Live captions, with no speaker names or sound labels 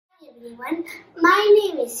Everyone, my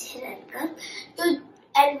name is Hiranka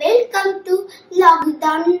and welcome to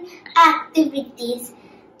Lockdown Activities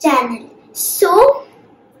channel. So,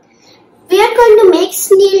 we are going to make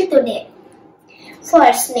snail today.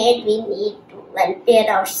 For snail, we need one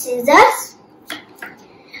pair of scissors,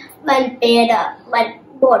 one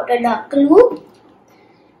bottle of glue,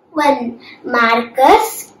 one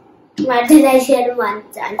markers, one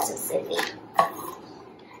accessory.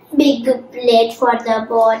 Big plate for the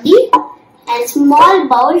body and small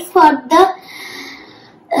bowl for the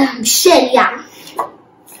shell. Yeah.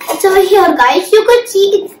 So here, guys, you could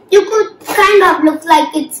see you could kind of look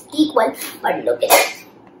like it's equal, but look at it.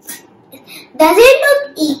 Does it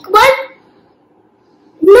look equal?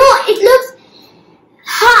 No, it looks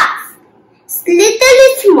half.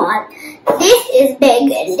 Little small. This is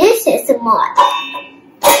big and this is small.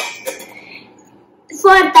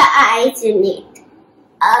 For the eyes, you need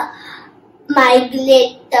my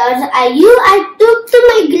glitters. I took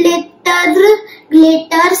my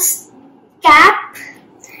glitters cap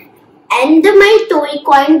and my toy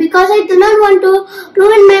coin because I do not want to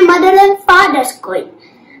ruin my mother and father's coin.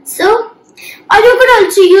 So, or you could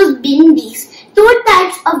also use bindis. Two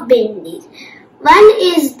types of bindis. One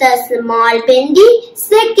is the small bindi,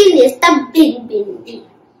 second is the big bindi.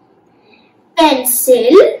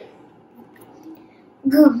 Pencil,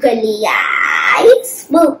 googly eyes.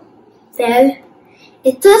 Well,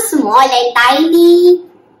 it's so small and tiny.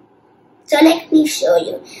 So let me show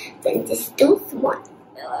you. Then this is too small.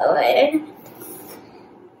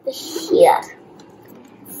 Here.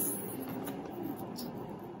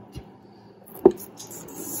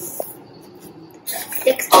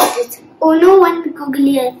 Next is, oh no, one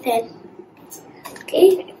googly eye fell.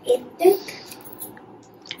 Okay, let's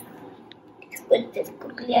put this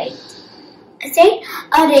googly eye. I said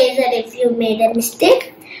eraser if you made a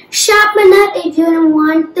mistake, sharpener if you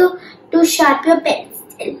want to sharpen your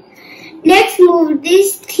pencil. Let's move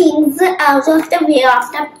these things out of the way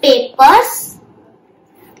of the papers.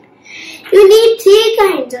 You need three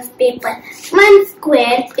kinds of paper. One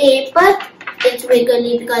square paper, it's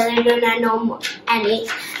wiggly because I do not know any.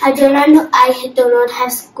 I do not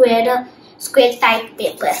have square type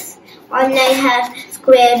papers. Only I have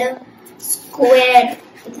square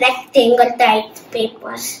rectangle type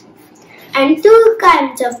papers. And two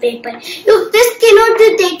kinds of paper. You just cannot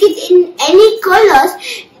take it in any colors.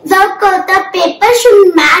 The paper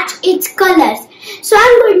should match its colors. So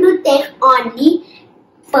I'm going to take only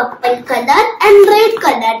purple color and red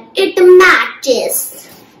color. It matches.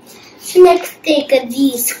 So let's take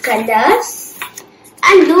these colors.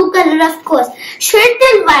 And blue color, of course. Red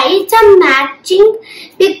and white are matching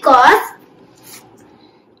because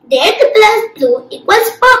red plus blue equals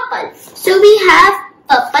purple. So we have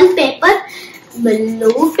purple paper,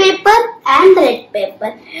 blue paper and red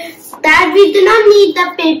paper. That we do not need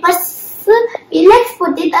the papers. Let's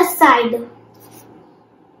put it aside.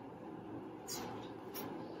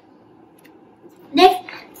 Let's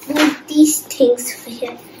put these things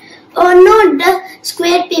here. Oh no, the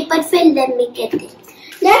square paper fell. Let me get it.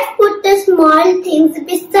 Let's put the small things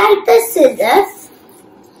beside the scissors.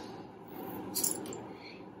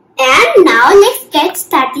 And now let's get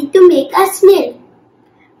started to make a snail.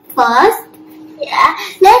 First,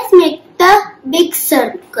 let's make the big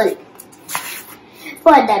circle.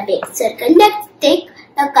 For the big circle, let's take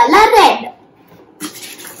the color red.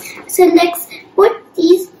 So let's put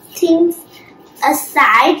these things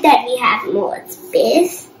aside that we have more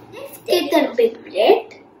space. Let's take a big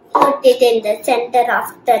plate, put it in the center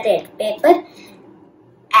of the red paper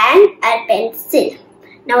and a pencil.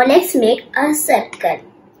 Now let's make a circle.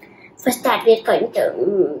 First that we're going to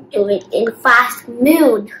do it in fast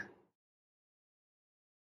mode.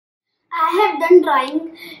 I have done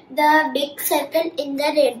drawing the big circle in the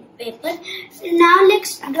red paper. Now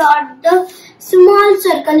let's draw the small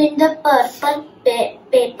circle in the purple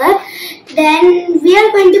paper. Then we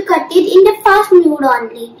are going to cut it in the fast mode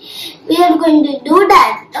only. We are going to do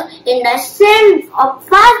that in the same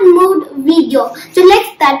fast mode video. So let's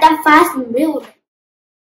start the fast mode.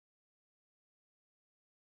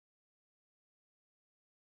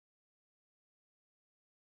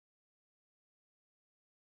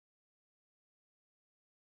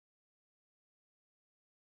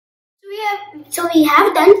 So we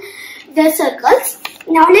have done the circles.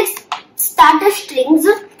 Now let's start the strings.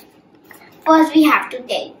 First we have to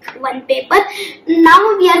take one paper.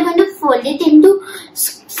 Now we are going to fold it into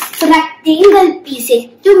rectangle pieces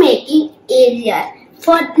to make it easier.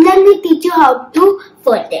 Let me teach you how to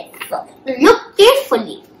fold it. Look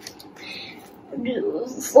carefully.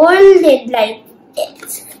 Fold it like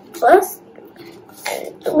this. First,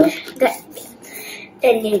 and do that.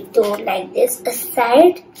 Then you do like this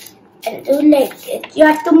aside and do like this. You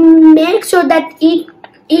have to make sure that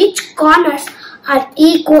each corners are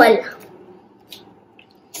equal.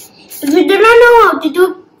 If you do not know how to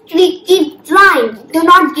do, keep trying. Do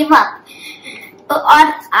not give up.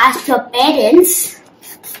 Or ask your parents.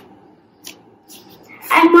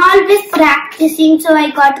 I'm always practicing, so I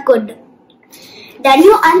got good. Then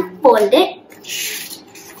you unfold it.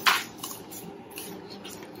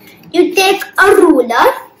 You take a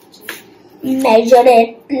ruler, measure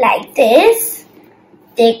it like this.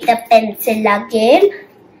 Take the pencil again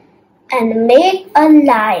and make a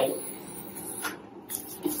line.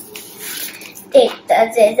 Take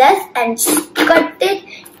the scissors and cut it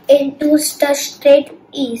into the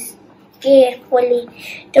straight piece. Carefully.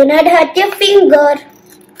 Do not hurt your finger.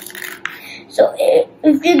 So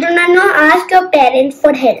if you do not know, ask your parents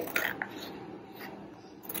for help.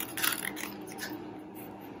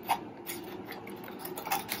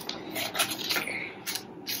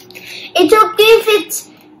 It's okay if it's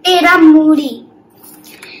moody.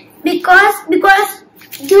 Because the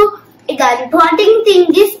important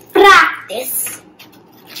thing is practice.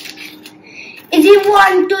 If you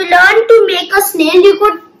want to learn to make a snail, you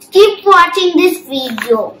could keep watching this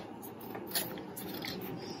video.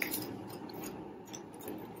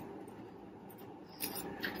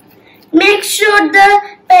 Make sure the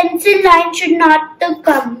pencil line should not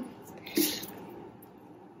come.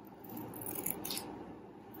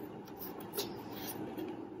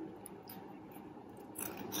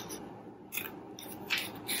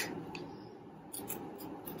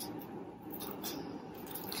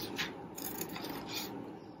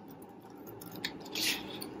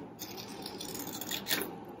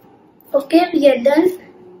 Okay, we are done.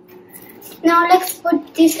 Now let's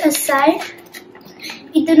put this aside.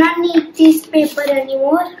 We do not need this paper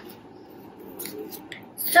anymore.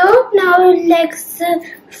 So now let's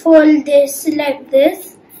fold this like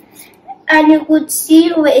this. And you could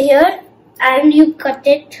see over here and you cut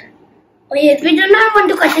it. If we do not want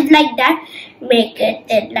to cut it like that, make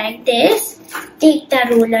it like this. Take the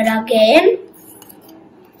ruler again.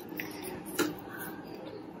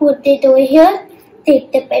 Put it over here.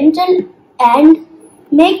 Take the pencil and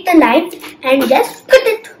make the line and just cut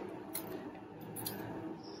it.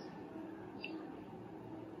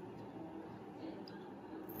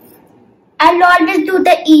 I'll always do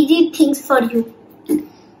the easy things for you.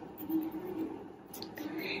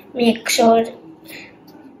 Make sure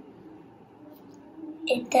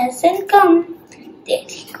it doesn't come. There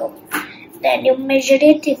you go. Then you measure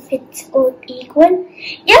it if it's equal.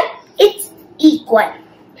 Yep, it's equal.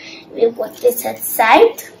 We put this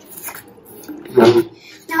aside.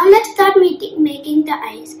 Now let's start making the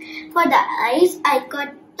eyes. For the eyes, I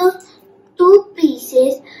cut the two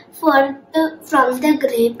pieces from the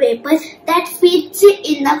grey paper that fits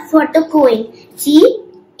enough for the coin. See,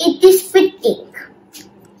 it is fitting.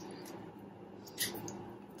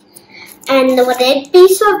 And the red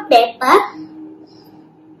piece of paper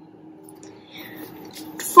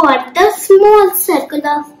for the small circle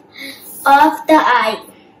of the eye.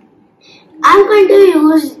 I'm going to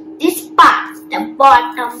use this part, the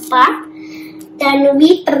bottom part. Then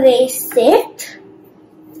we trace it.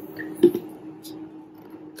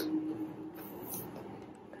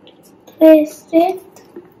 Trace it.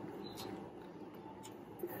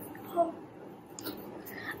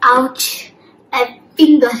 Ouch! My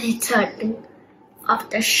finger is hurting of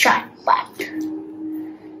the sharp part.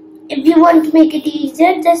 If you want to make it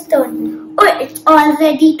easier, just turn. Oh, it's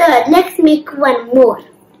already turned. Let's make one more.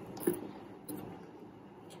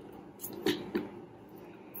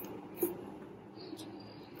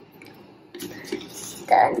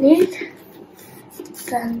 Turn it.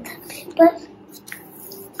 Turn the paper.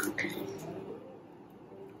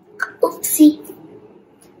 Oopsie.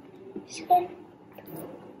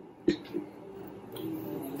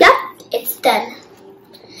 Yep, it's done.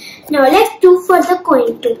 Now let's do for the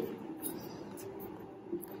coin too.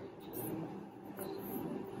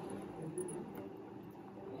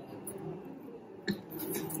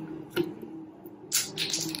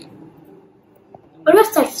 What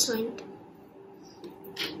was that sound?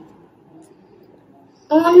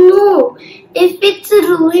 Oh no! If it's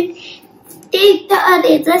ruined, take the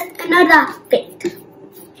erasers and rough it.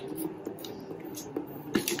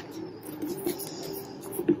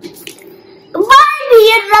 Why we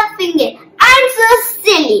are roughing it? I'm so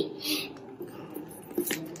silly.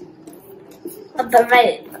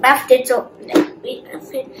 Right, roughed it so we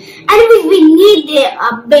rough it. And we need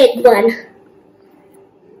a big one.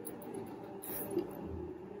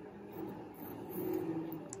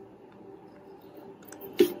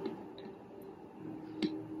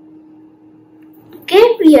 Okay,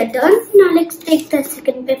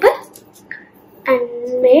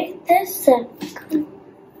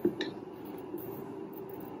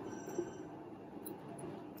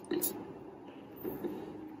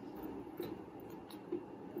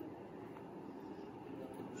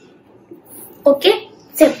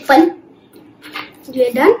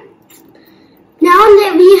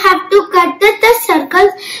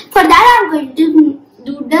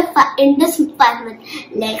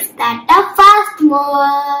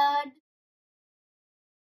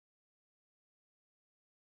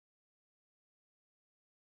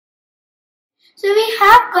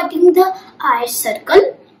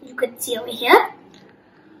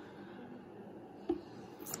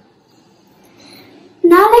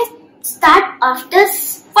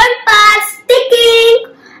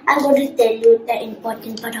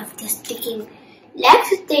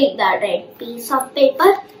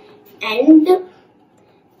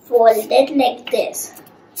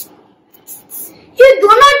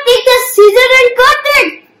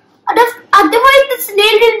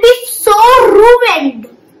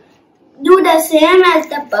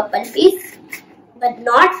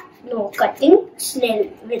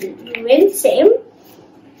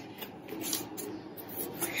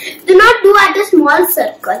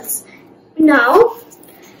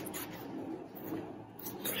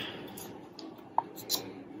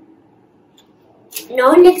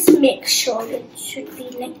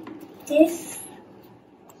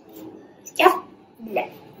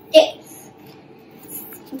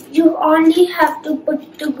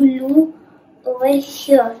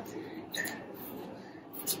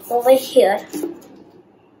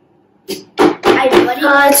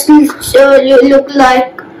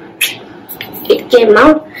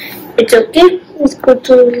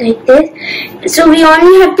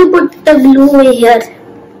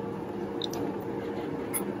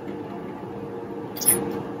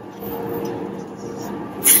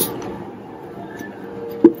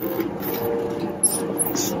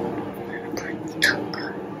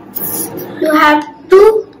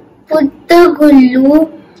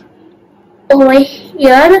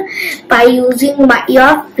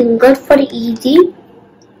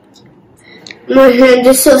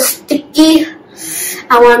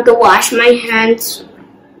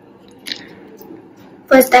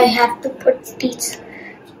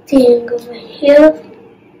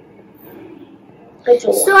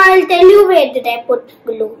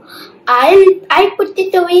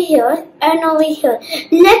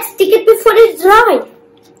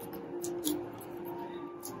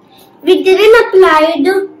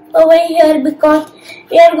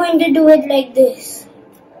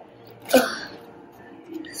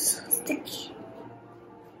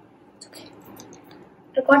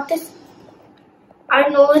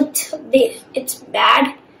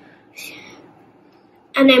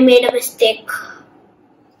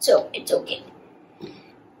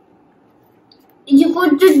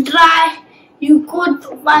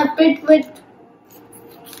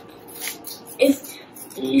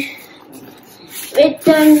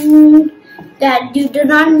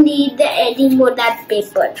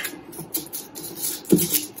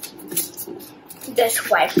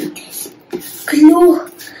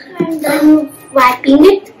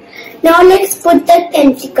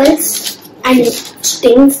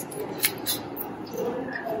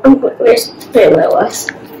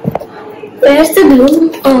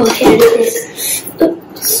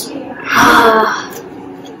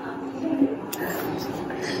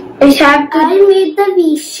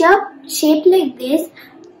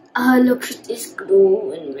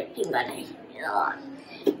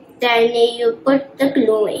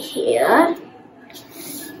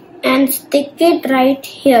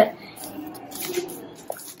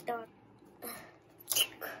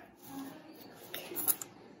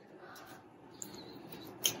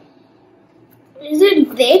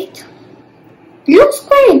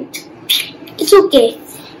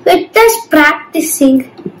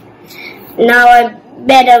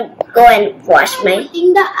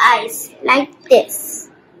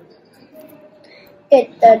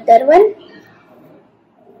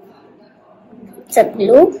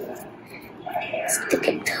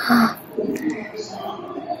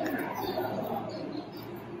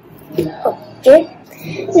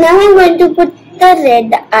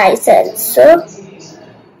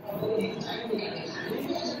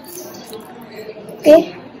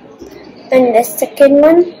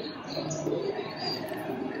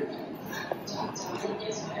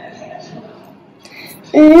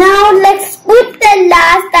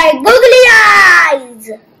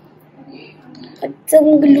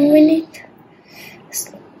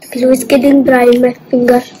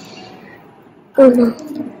 Oh no.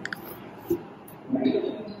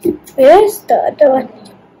 Where's the other one?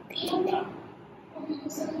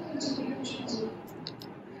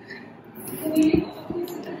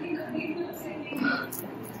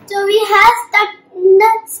 So we have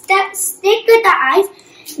stick with the eyes.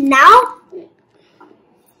 Now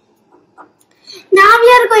we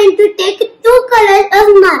are going to take two colors of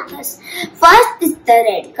markers. First is the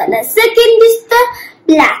red color. Second is the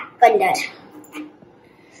black color.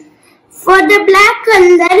 For the black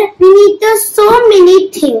color, we need so many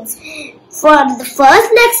things. For the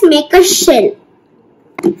first, let's make a shell.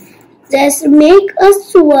 Just make a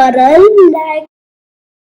swirl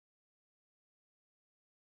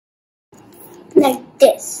like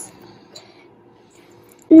this.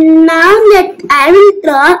 Now I will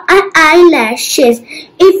draw our eyelashes.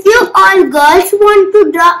 If you all girls want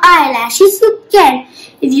to draw eyelashes, you can.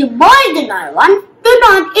 If you boys do not want, do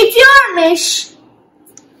not. It's your wish.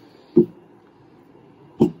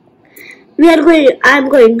 I'm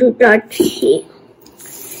going to draw 3.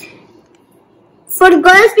 For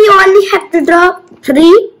girls, we only have to draw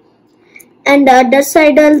 3, and the other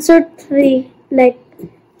side also 3, like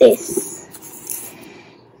this.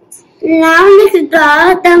 Now let's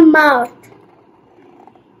draw the mouth.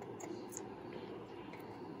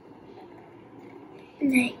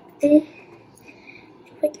 Like this.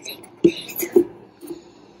 Like this.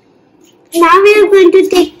 Now we are going to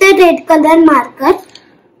take the red color marker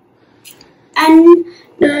and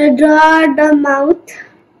draw the mouth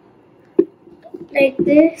like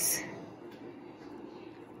this.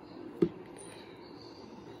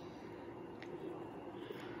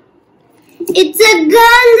 It's a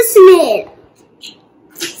girl snail.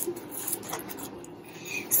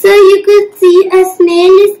 So you could see a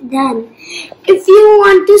snail is done. If you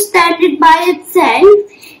want to stand it by itself,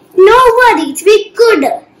 no worries, we could.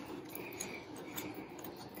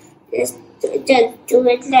 Just do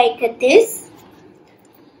it like this.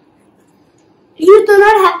 You do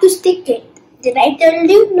not have to stick it. Did I tell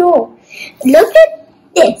you? No. Look at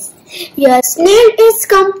this. Your snail is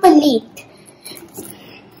complete.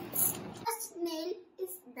 A snail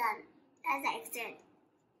is done, as I said.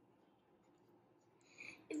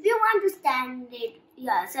 If you want to stand it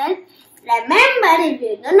yourself, remember, if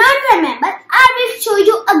you do not remember, I will show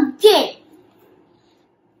you again.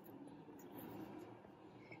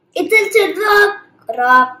 It is a rock,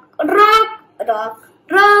 rock, rock, rock,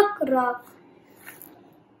 rock, rock.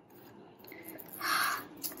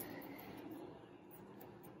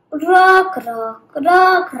 Rock, rock,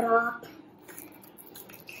 rock, rock.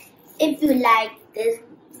 If you like this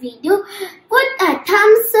video, put a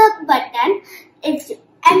thumbs up button. And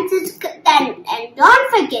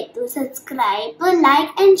don't forget to subscribe,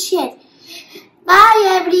 like and share.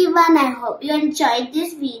 Bye everyone. I hope you enjoyed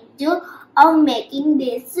this video of making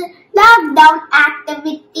this lockdown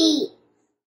activity.